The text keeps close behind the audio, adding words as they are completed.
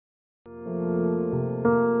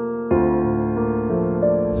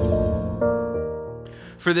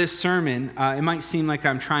For this sermon, it might seem like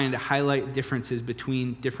I'm trying to highlight differences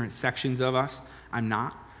between different sections of us. I'm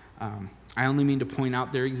not. I only mean to point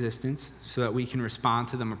out their existence so that we can respond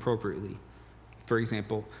to them appropriately. For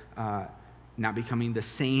example, not becoming the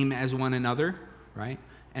same as one another, right?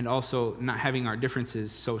 And also not having our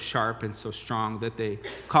differences so sharp and so strong that they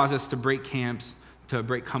cause us to break camps, to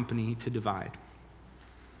break company, to divide.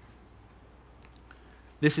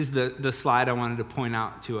 This is the slide I wanted to point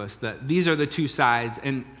out to us, that these are the two sides,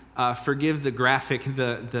 and forgive the graphic,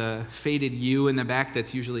 the faded U in the back,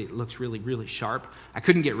 that's usually, it looks really, really sharp. I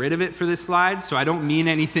couldn't get rid of it for this slide, so I don't mean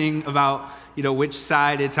anything about, which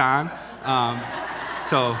side it's on.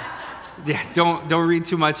 So, yeah, don't read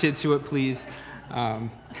too much into it, please. I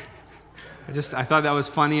thought that was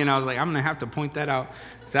funny, and I was like, I'm gonna have to point that out.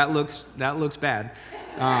 That looks bad.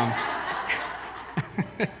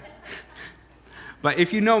 But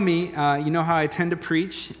if you know me, you know how I tend to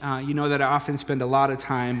preach. You know that I often spend a lot of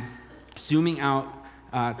time zooming out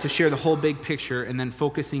to share the whole big picture and then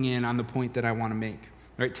focusing in on the point that I want to make.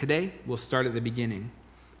 All right, today, we'll start at the beginning.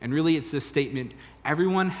 And really, it's this statement: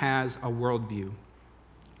 everyone has a worldview.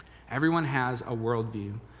 Everyone has a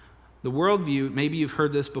worldview. The worldview, maybe you've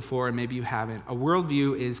heard this before and maybe you haven't. A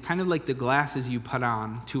worldview is kind of like the glasses you put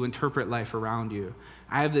on to interpret life around you.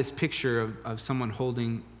 I have this picture of someone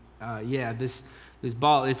holding, this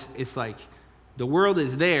ball. It's like the world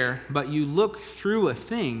is there, but you look through a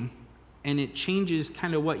thing and it changes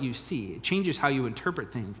kind of what you see. It changes how you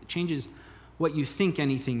interpret things. It changes what you think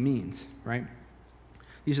anything means, right?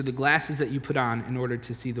 These are the glasses that you put on in order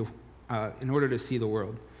to see the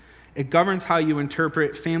world. It governs how you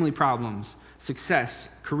interpret family problems, success,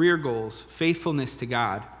 career goals, faithfulness to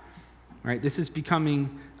God, right? This is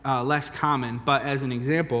becoming less common, but as an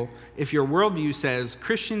example, if your worldview says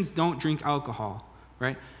Christians don't drink alcohol,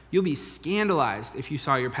 right? You'll be scandalized if you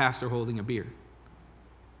saw your pastor holding a beer.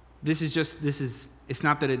 It's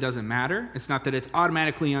not that it doesn't matter. It's not that it's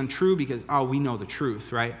automatically untrue because, we know the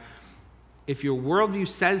truth, right? If your worldview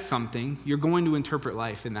says something, you're going to interpret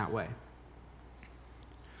life in that way.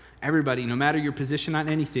 Everybody, no matter your position on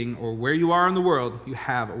anything or where you are in the world, you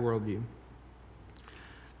have a worldview.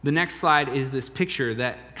 The next slide is this picture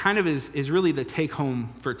that kind of is really the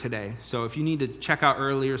take-home for today. So if you need to check out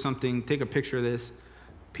early or something, take a picture of this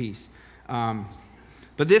piece.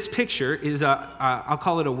 But this picture is, I'll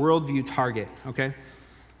call it a worldview target, okay?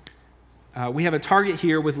 We have a target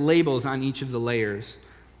here with labels on each of the layers.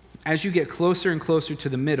 As you get closer and closer to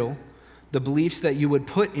the middle, the beliefs that you would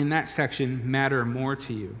put in that section matter more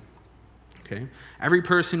to you. Okay? Every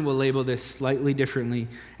person will label this slightly differently,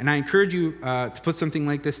 and I encourage you to put something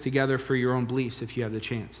like this together for your own beliefs if you have the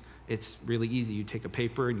chance. It's really easy. You take a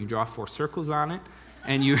paper and you draw 4 circles on it,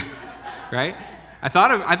 and you, right? I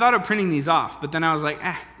thought of printing these off, but then I was like,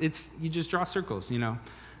 you just draw circles,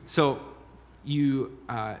 So you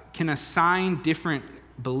can assign different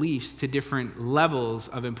beliefs to different levels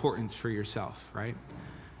of importance for yourself, right?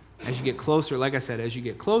 As you get closer, like I said,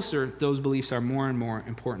 those beliefs are more and more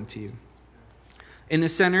important to you. In the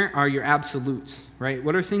center are your absolutes, right?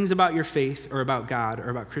 What are things about your faith or about God or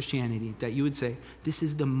about Christianity that you would say, this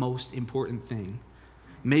is the most important thing?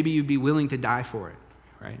 Maybe you'd be willing to die for it,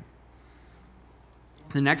 right?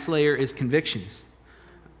 The next layer is convictions.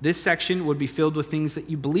 This section would be filled with things that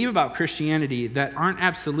you believe about Christianity that aren't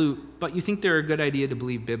absolute, but you think they're a good idea to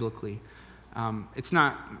believe biblically.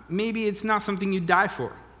 Maybe it's not something you'd die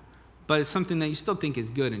for, but it's something that you still think is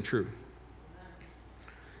good and true.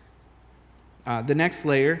 The next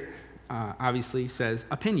layer, obviously, says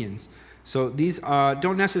opinions. So these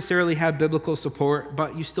don't necessarily have biblical support,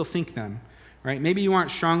 but you still think them, right? Maybe you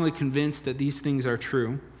aren't strongly convinced that these things are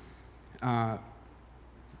true,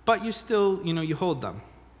 but you still, you hold them.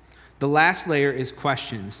 The last layer is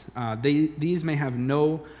questions. These may have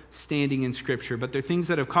no standing in Scripture, but they're things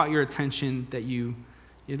that have caught your attention that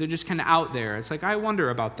they're just kind of out there. It's like, I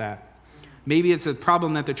wonder about that. Maybe it's a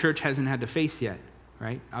problem that the church hasn't had to face yet,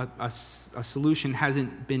 right? A solution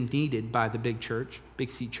hasn't been needed by the big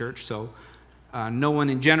C church, so no one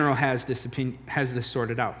in general has this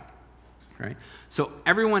sorted out, right? So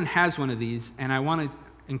everyone has one of these, and I want to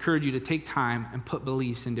encourage you to take time and put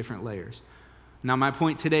beliefs in different layers. Now, my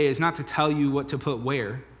point today is not to tell you what to put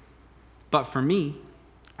where, but for me,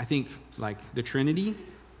 I think like the Trinity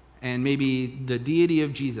and maybe the deity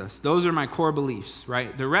of Jesus. Those are my core beliefs,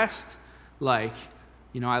 right? The rest, I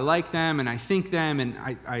like them and I think them and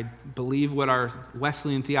I believe what our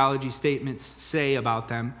Wesleyan theology statements say about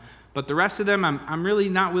them, but the rest of them I'm really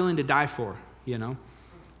not willing to die for,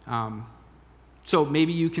 So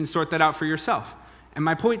maybe you can sort that out for yourself. And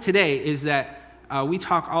my point today is that we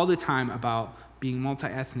talk all the time about being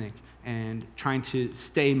multi-ethnic and trying to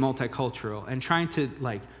stay multicultural and trying to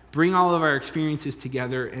like bring all of our experiences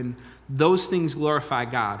together, and those things glorify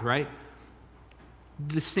God, right?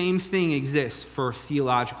 The same thing exists for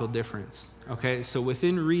theological difference, okay? So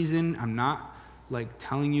within reason, I'm not like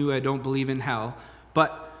telling you I don't believe in hell,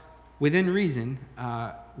 but within reason,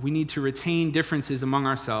 we need to retain differences among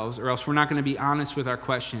ourselves, or else we're not going to be honest with our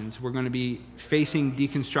questions. We're going to be facing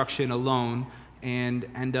deconstruction alone and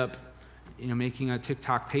end up, making a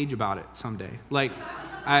TikTok page about it someday. Like,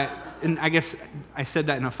 I guess I said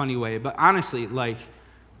that in a funny way, but honestly, like,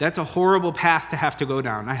 that's a horrible path to have to go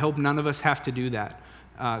down. I hope none of us have to do that.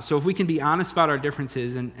 So if we can be honest about our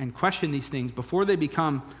differences and question these things before they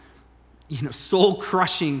become,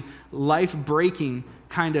 soul-crushing, life-breaking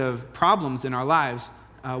kind of problems in our lives,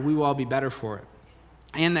 we will all be better for it.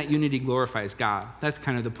 And that unity glorifies God. That's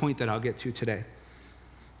kind of the point that I'll get to today.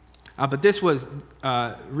 But this was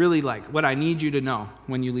really like what I need you to know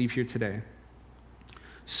when you leave here today.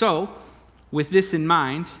 So, with this in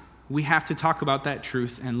mind, we have to talk about that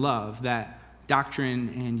truth and love, that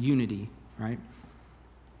doctrine and unity, right?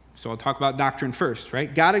 So I'll talk about doctrine first,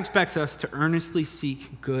 right? God expects us to earnestly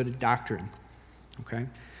seek good doctrine, okay?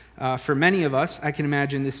 For many of us, I can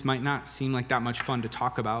imagine this might not seem like that much fun to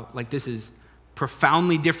talk about. Like, this is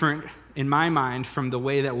profoundly different in my mind from the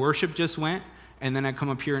way that worship just went, and then I come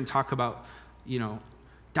up here and talk about,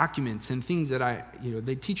 documents and things that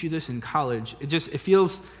they teach you this in college. It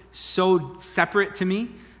feels so separate to me,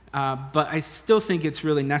 but I still think it's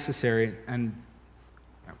really necessary, and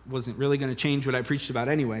I wasn't really going to change what I preached about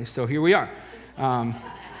anyway, so here we are.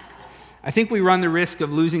 I think we run the risk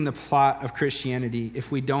of losing the plot of Christianity if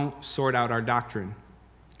we don't sort out our doctrine,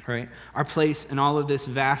 right? Our place in all of this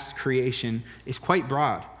vast creation is quite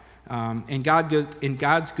broad. In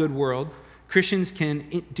God's good world, Christians can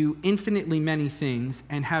do infinitely many things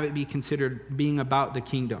and have it be considered being about the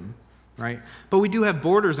kingdom, right? But we do have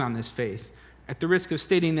borders on this faith. At the risk of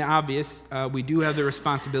stating the obvious, we do have the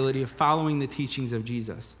responsibility of following the teachings of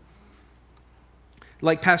Jesus.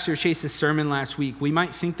 Like Pastor Chase's sermon last week, we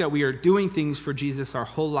might think that we are doing things for Jesus our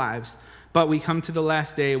whole lives, but we come to the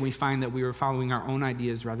last day and we find that we were following our own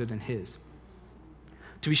ideas rather than his.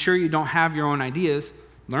 To be sure you don't have your own ideas,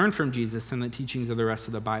 learn from Jesus and the teachings of the rest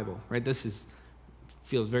of the Bible, right?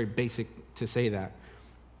 Feels very basic to say that,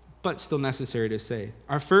 but still necessary to say.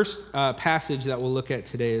 Our first passage that we'll look at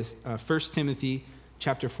today is 1 Timothy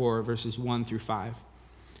chapter 4, verses 1 through 5.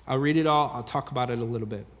 I'll read it all. I'll talk about it a little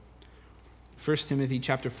bit. 1 Timothy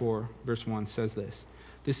chapter 4, verse 1 says this: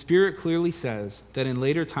 "The Spirit clearly says that in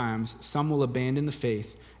later times some will abandon the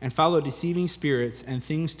faith and follow deceiving spirits and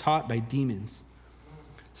things taught by demons.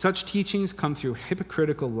 Such teachings come through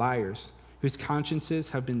hypocritical liars whose consciences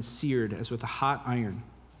have been seared as with a hot iron.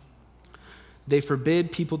 They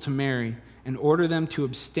forbid people to marry and order them to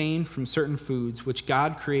abstain from certain foods which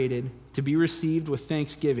God created to be received with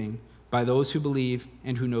thanksgiving by those who believe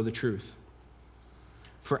and who know the truth.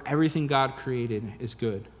 For everything God created is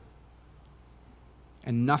good,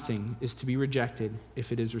 and nothing is to be rejected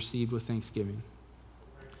if it is received with thanksgiving,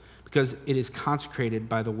 because it is consecrated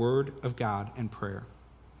by the word of God and prayer."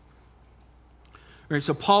 All right,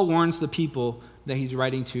 so Paul warns the people that he's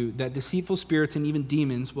writing to that deceitful spirits and even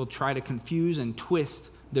demons will try to confuse and twist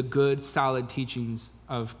the good, solid teachings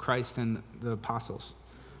of Christ and the apostles.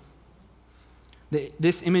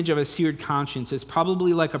 This image of a seared conscience is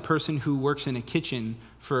probably like a person who works in a kitchen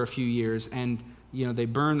for a few years and they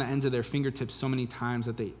burn the ends of their fingertips so many times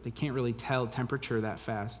that they can't really tell temperature that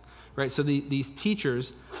fast, right? So these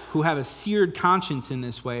teachers who have a seared conscience in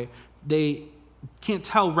this way, they can't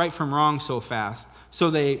tell right from wrong so fast. So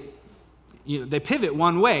they pivot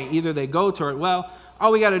one way. Either they go toward, well,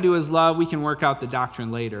 all we got to do is love. We can work out the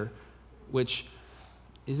doctrine later, which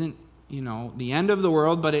isn't, the end of the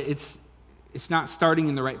world, but it's not starting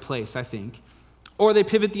in the right place, I think. Or they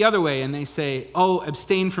pivot the other way and they say,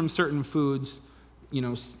 abstain from certain foods,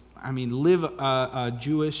 live a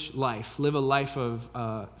Jewish life, live a life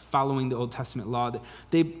of following the Old Testament law.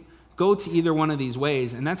 They go to either one of these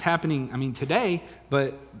ways, and that's happening, today,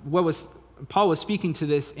 but Paul was speaking to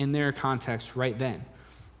this in their context right then.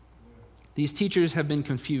 These teachers have been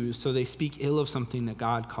confused, so they speak ill of something that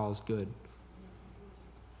God calls good.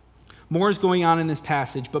 More is going on in this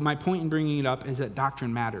passage, but my point in bringing it up is that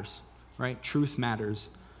doctrine matters, right? Truth matters.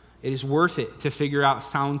 It is worth it to figure out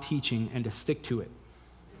sound teaching and to stick to it.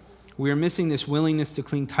 We are missing this willingness to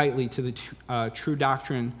cling tightly to the true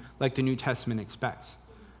doctrine like the New Testament expects.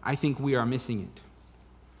 I think we are missing it.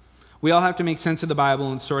 We all have to make sense of the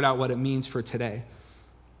Bible and sort out what it means for today.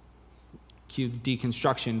 Cue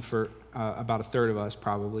deconstruction for about a third of us,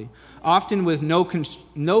 probably. Often with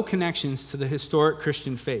no connections to the historic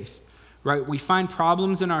Christian faith. right? We find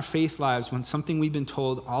problems in our faith lives when something we've been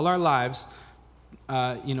told all our lives,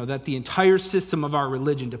 that the entire system of our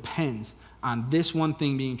religion depends on this one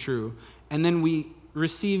thing being true. And then we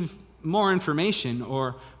receive more information,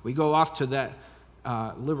 or we go off to that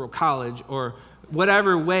liberal college, or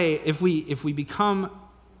whatever way. If we become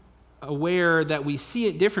aware that we see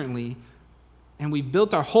it differently, and we've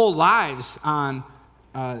built our whole lives on,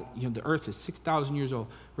 the earth is 6,000 years old,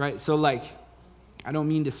 right? So I don't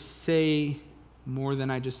mean to say more than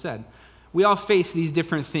I just said. We all face these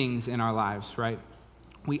different things in our lives, right?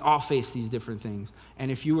 We all face these different things.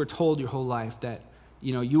 And if you were told your whole life that,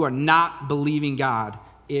 you are not believing God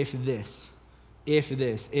if this,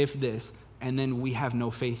 and then we have no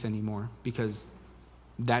faith anymore because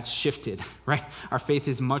that's shifted, right? Our faith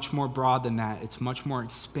is much more broad than that. It's much more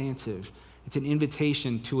expansive. It's an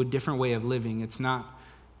invitation to a different way of living. It's not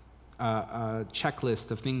a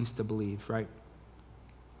checklist of things to believe, right?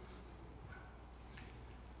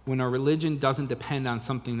 When our religion doesn't depend on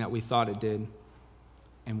something that we thought it did,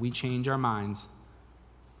 and we change our minds,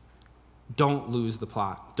 don't lose the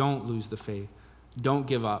plot. Don't lose the faith. Don't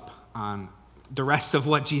give up on the rest of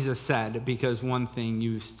what Jesus said, because one thing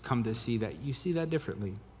you come to see that you see that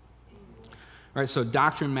differently. All right, so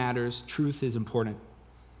doctrine matters. Truth is important.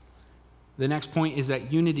 The next point is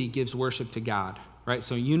that unity gives worship to God, right?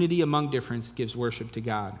 So unity among difference gives worship to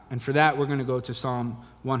God. And for that, we're going to go to Psalm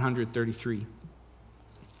 133.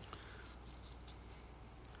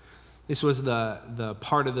 This was the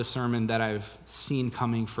part of the sermon that I've seen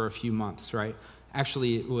coming for a few months, right?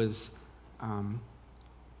 Actually, it was,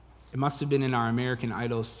 it must have been in our American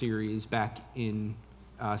Idol series back in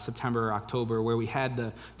September or October, where we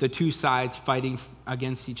had the two sides fighting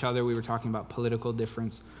against each other. We were talking about political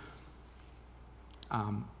difference.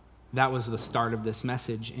 That was the start of this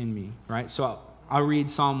message in me, right? So I'll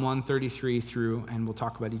read Psalm 133 through, and we'll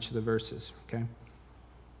talk about each of the verses, okay?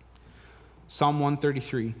 Psalm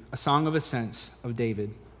 133, a song of ascents of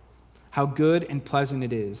David. How good and pleasant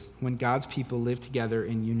it is when God's people live together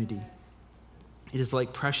in unity. It is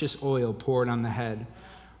like precious oil poured on the head,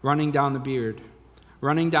 running down the beard,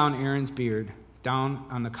 running down Aaron's beard, down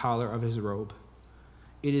on the collar of his robe.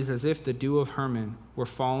 It is as if the dew of Hermon were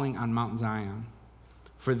falling on Mount Zion.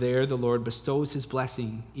 For there the Lord bestows his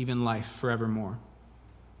blessing, even life forevermore.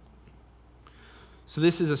 So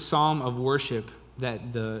this is a psalm of worship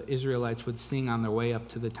that the Israelites would sing on their way up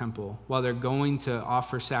to the temple while they're going to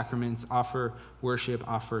offer sacraments, offer worship,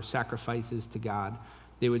 offer sacrifices to God.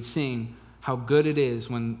 They would sing how good it is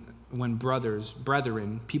when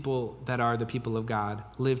brethren, people that are the people of God,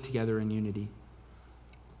 live together in unity.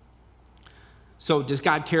 So does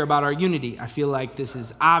God care about our unity? I feel like this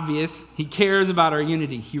is obvious. He cares about our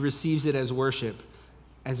unity. He receives it as worship.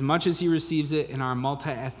 As much as he receives it in our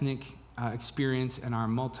multi-ethnic experience and our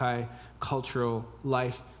multicultural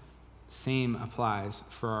life, same applies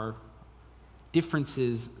for our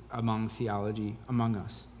differences among theology among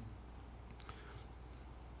us.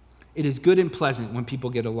 It is good and pleasant when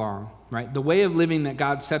people get along, right? The way of living that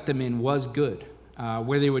God set them in was good,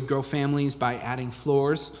 where they would grow families by adding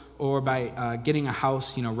floors or by getting a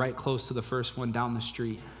house, right close to the first one down the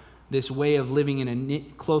street. This way of living in a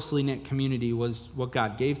closely knit community was what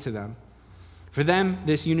God gave to them. For them,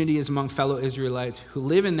 this unity is among fellow Israelites who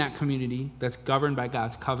live in that community that's governed by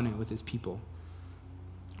God's covenant with his people.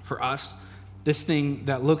 For us, this thing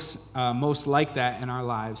that looks most like that in our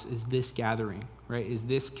lives is this gathering, right? Is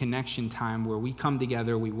this connection time where we come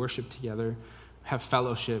together, we worship together, have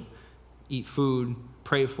fellowship, eat food,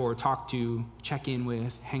 pray for, talk to, check in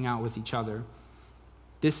with, hang out with each other.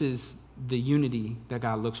 This is the unity that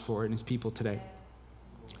God looks for in his people today.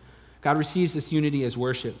 God receives this unity as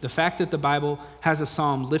worship. The fact that the Bible has a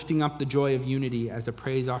psalm lifting up the joy of unity as a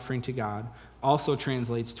praise offering to God also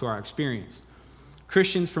translates to our experience.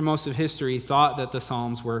 Christians for most of history thought that the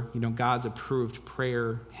Psalms were, God's approved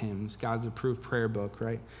prayer hymns, God's approved prayer book,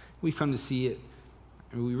 right? We've come to see it.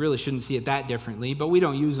 We really shouldn't see it that differently, but we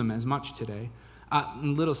don't use them as much today.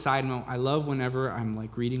 Little side note, I love whenever I'm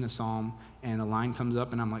reading a psalm and a line comes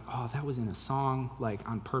up and I'm like, oh, that was in a song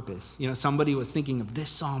on purpose. Somebody was thinking of this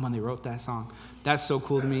song when they wrote that song. That's so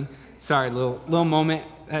cool to me. Sorry, little moment.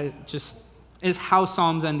 Just is how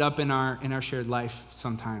psalms end up in our shared life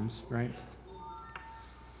sometimes, right?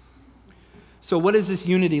 So what is this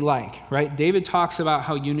unity like, right? David talks about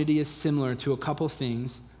how unity is similar to a couple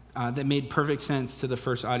things that made perfect sense to the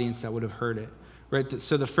first audience that would have heard it, right?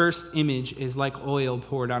 So the first image is like oil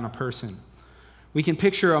poured on a person. We can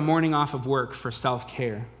picture a morning off of work for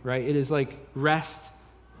self-care, right? It is like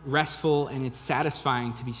restful, and it's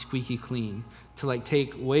satisfying to be squeaky clean, to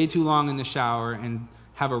take way too long in the shower and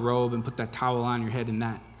have a robe and put that towel on your head, and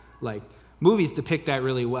Like, movies depict that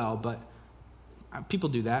really well, but people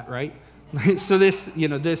do that, right? So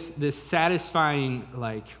this satisfying,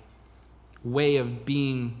 like, way of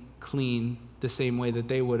being clean, the same way that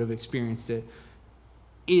they would have experienced it,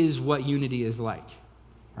 is what unity is like,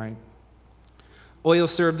 right? Oil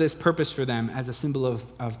served this purpose for them as a symbol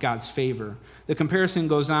of God's favor. The comparison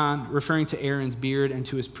goes on, referring to Aaron's beard and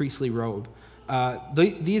to his priestly robe.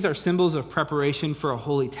 These are symbols of preparation for a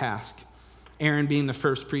holy task. Aaron, being the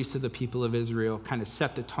first priest of the people of Israel, kind of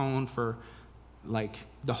set the tone for, like,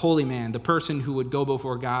 the holy man, the person who would go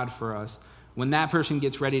before God for us. When that person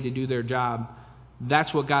gets ready to do their job,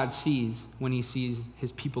 that's what God sees when he sees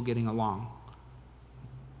his people getting along.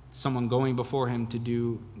 Someone going before him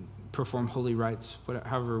to perform holy rites,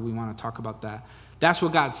 however we want to talk about that. That's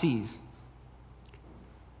what God sees.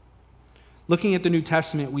 Looking at the New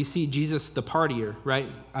Testament, we see Jesus the partier, right?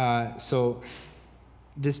 So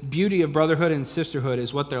this beauty of brotherhood and sisterhood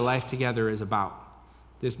is what their life together is about.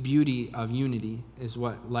 This beauty of unity is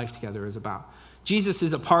what life together is about. Jesus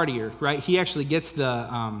is a partier, right? He actually gets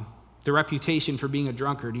the reputation for being a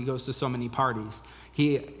drunkard. He goes to so many parties.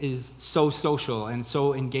 He is so social and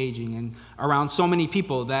so engaging and around so many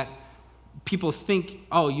people that people think,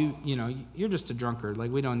 oh, you're just a drunkard.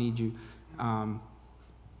 Like, we don't need you.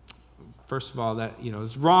 First of all, that,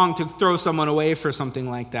 it's wrong to throw someone away for something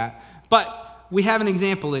like that. But we have an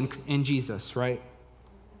example in Jesus, right?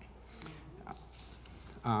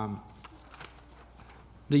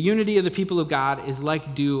 The unity of the people of God is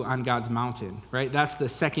like dew on God's mountain, right? That's the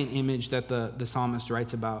second image that the psalmist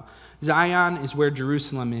writes about. Zion is where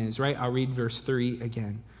Jerusalem is, right? I'll read verse 3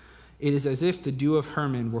 again. It is as if the dew of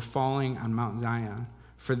Hermon were falling on Mount Zion,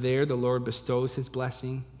 for there the Lord bestows his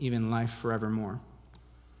blessing, even life forevermore.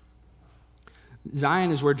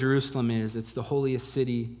 Zion is where Jerusalem is. It's the holiest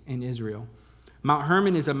city in Israel. Mount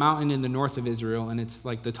Hermon is a mountain in the north of Israel, and it's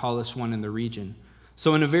like the tallest one in the region.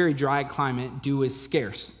 So in a very dry climate, dew is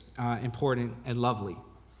scarce, important, and lovely.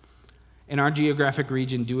 In our geographic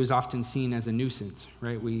region, dew is often seen as a nuisance,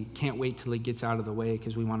 right? We can't wait till it gets out of the way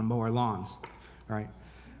because we want to mow our lawns, right?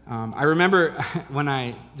 I remember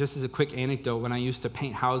just as a quick anecdote, when I used to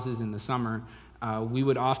paint houses in the summer, we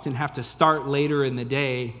would often have to start later in the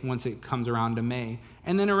day once it comes around to May.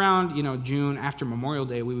 And then around, June, after Memorial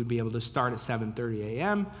Day, we would be able to start at 7:30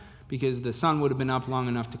 a.m., because the sun would have been up long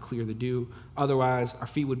enough to clear the dew. Otherwise, our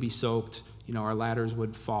feet would be soaked, our ladders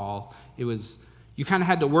would fall. You kind of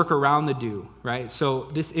had to work around the dew, right? So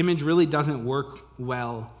this image really doesn't work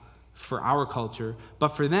well for our culture. But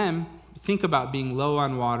for them, think about being low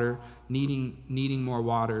on water, needing more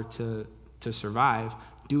water to survive.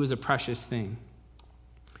 Dew is a precious thing.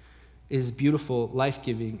 It is beautiful,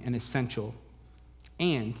 life-giving, and essential.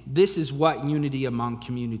 And this is what unity among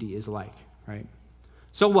community is like, right?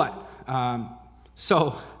 So what?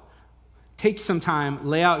 So take some time,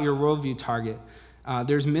 lay out your worldview target.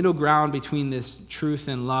 There's middle ground between this truth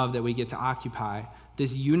and love that we get to occupy.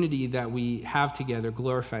 This unity that we have together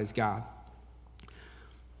glorifies God.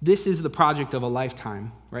 This is the project of a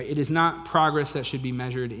lifetime, right? It is not progress that should be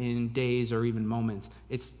measured in days or even moments.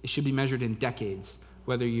 It should be measured in decades,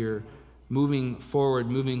 whether you're moving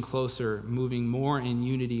forward, moving closer, moving more in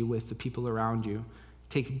unity with the people around you.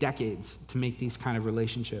 Takes decades to make these kind of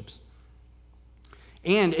relationships.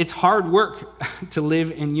 And it's hard work to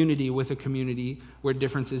live in unity with a community where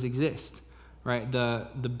differences exist, right?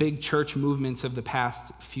 The big church movements of the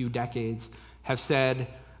past few decades have said,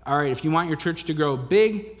 all right, if you want your church to grow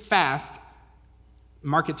big, fast,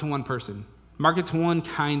 market to one person. Market to one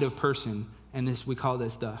kind of person. And we call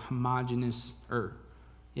this the homogeneous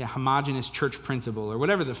church principle, or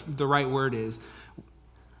whatever the right word is.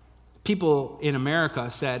 People in America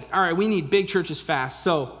said, all right, we need big churches fast,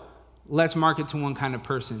 so let's market to one kind of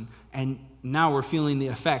person. And now we're feeling the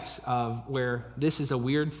effects of where this is a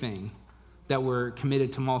weird thing, that we're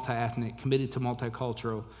committed to multi-ethnic, committed to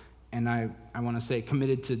multicultural, and I want to say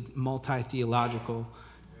committed to multi-theological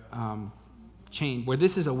change, where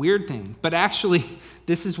this is a weird thing. But actually,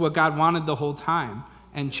 this is what God wanted the whole time.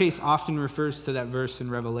 And Chase often refers to that verse in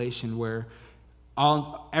Revelation where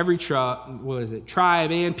every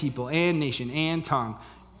tribe and people and nation and tongue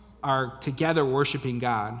are together worshiping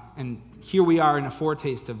God. And here we are in a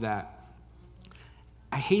foretaste of that.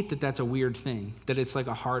 I hate that that's a weird thing, that it's like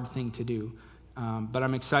a hard thing to do. But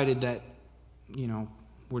I'm excited that,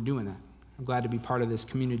 we're doing that. I'm glad to be part of this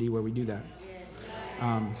community where we do that.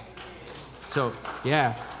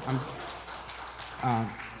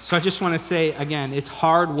 So I just want to say, again, it's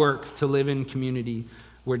hard work to live in community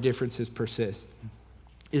where differences persist.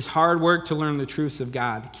 It's hard work to learn the truths of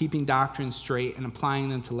God, keeping doctrines straight and applying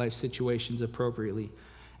them to life situations appropriately.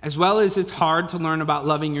 As well as it's hard to learn about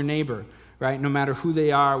loving your neighbor, right? No matter who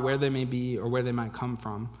they are, where they may be, or where they might come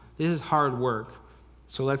from. This is hard work.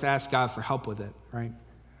 So let's ask God for help with it, right?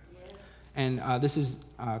 And this is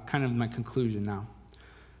kind of my conclusion now.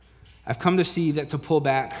 I've come to see that to pull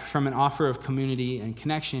back from an offer of community and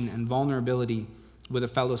connection and vulnerability with a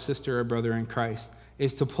fellow sister or brother in Christ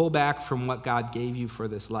is to pull back from what God gave you for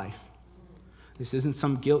this life. This isn't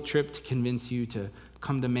some guilt trip to convince you to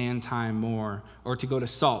come to Man Time more, or to go to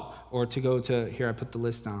SALT, or to go to, here I put the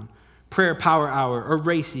list down, Prayer Power Hour, or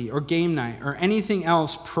Racy, or Game Night, or anything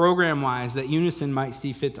else program-wise that Unison might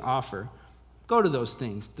see fit to offer. Go to those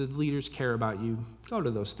things. The leaders care about you. Go to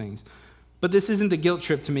those things. But this isn't the guilt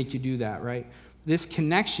trip to make you do that, right? This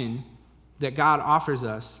connection that God offers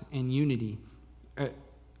us in unity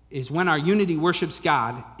is when our unity worships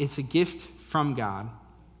God, it's a gift from God.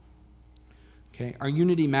 Okay? Our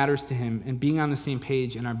unity matters to him, and being on the same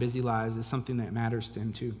page in our busy lives is something that matters to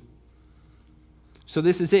him too. So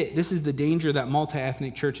this is it. This is the danger that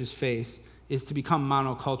multi-ethnic churches face, is to become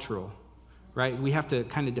monocultural, right? We have to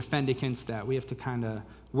kind of defend against that. We have to kind of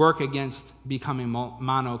work against becoming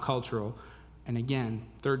monocultural. And again,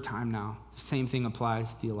 third time now, the same thing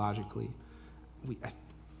applies theologically.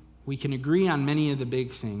 We can agree on many of the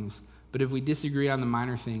big things, but if we disagree on the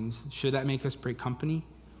minor things, should that make us break company?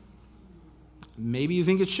 Maybe you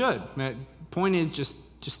think it should. The point is, just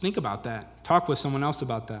think about that. Talk with someone else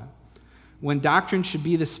about that. When doctrine should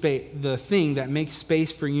be the thing that makes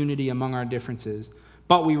space for unity among our differences,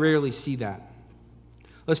 but we rarely see that.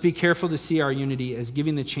 Let's be careful to see our unity as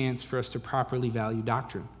giving the chance for us to properly value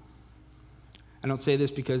doctrine. I don't say this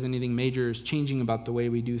because anything major is changing about the way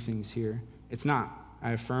we do things here. It's not.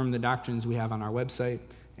 I affirm the doctrines we have on our website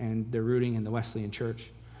and their rooting in the Wesleyan Church.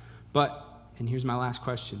 But, and here's my last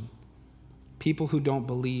question, people who don't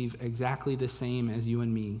believe exactly the same as you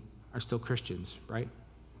and me are still Christians, right?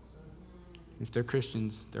 If they're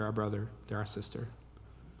Christians, they're our brother, they're our sister.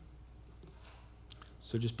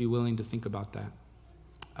 So just be willing to think about that.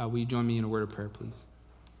 Will you join me in a word of prayer, please?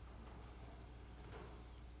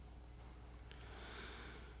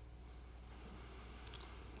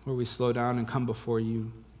 Lord, we slow down and come before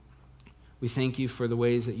you. We thank you for the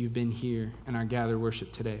ways that you've been here in our gathered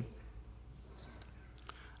worship today.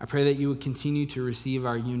 I pray that you would continue to receive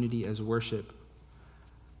our unity as worship,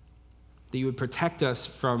 that you would protect us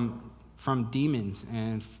from demons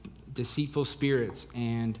and deceitful spirits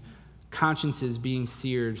and consciences being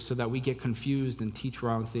seared so that we get confused and teach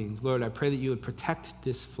wrong things. Lord, I pray that you would protect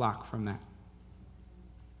this flock from that.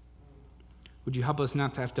 Would you help us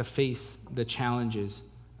not to have to face the challenges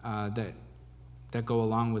that go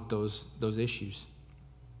along with those issues?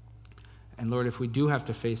 And Lord, if we do have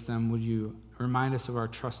to face them, would you remind us of our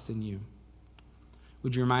trust in you?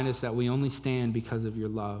 Would you remind us that we only stand because of your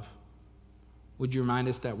love? Would you remind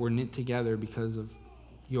us that we're knit together because of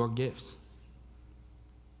your gifts?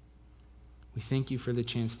 We thank you for the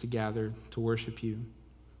chance to gather, to worship you,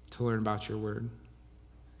 to learn about your word.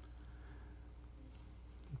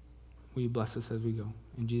 Will you bless us as we go?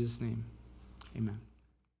 In Jesus' name, amen.